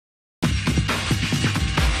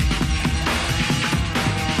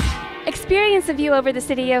experience a view over the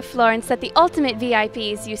city of Florence that the ultimate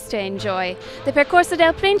VIPs used to enjoy. The Percorso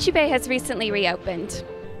del Principe has recently reopened.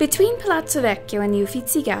 Between Palazzo Vecchio and the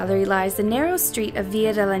Uffizi gallery lies the narrow street of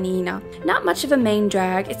Via della Nina. Not much of a main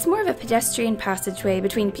drag, it's more of a pedestrian passageway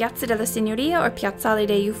between Piazza della Signoria or Piazzale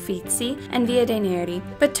degli Uffizi and Via dei Neri.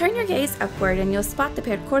 But turn your gaze upward and you'll spot the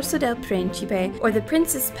Percorso del Principe, or the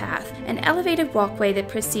Prince's Path, an elevated walkway that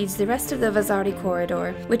precedes the rest of the Vasari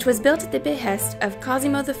corridor, which was built at the behest of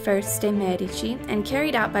Cosimo I de' Medici and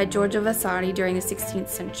carried out by Giorgio Vasari during the 16th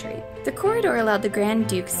century. The corridor allowed the Grand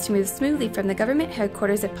Dukes to move smoothly from the government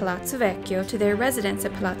headquarters at Palazzo Vecchio to their residence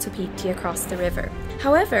at Palazzo Pitti across the river.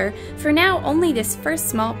 However, for now only this first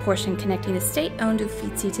small portion connecting the state-owned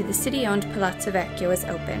Uffizi to the city-owned Palazzo Vecchio is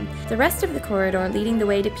open. The rest of the corridor leading the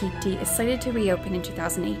way to Pitti is slated to reopen in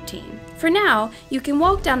 2018. For now, you can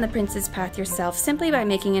walk down the Prince's Path yourself simply by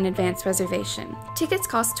making an advance reservation. Tickets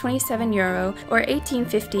cost €27 or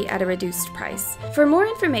 $18.50 at a reduced price. For more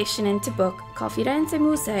information and to book, call Florence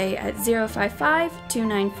Musei at 055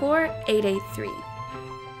 294 883.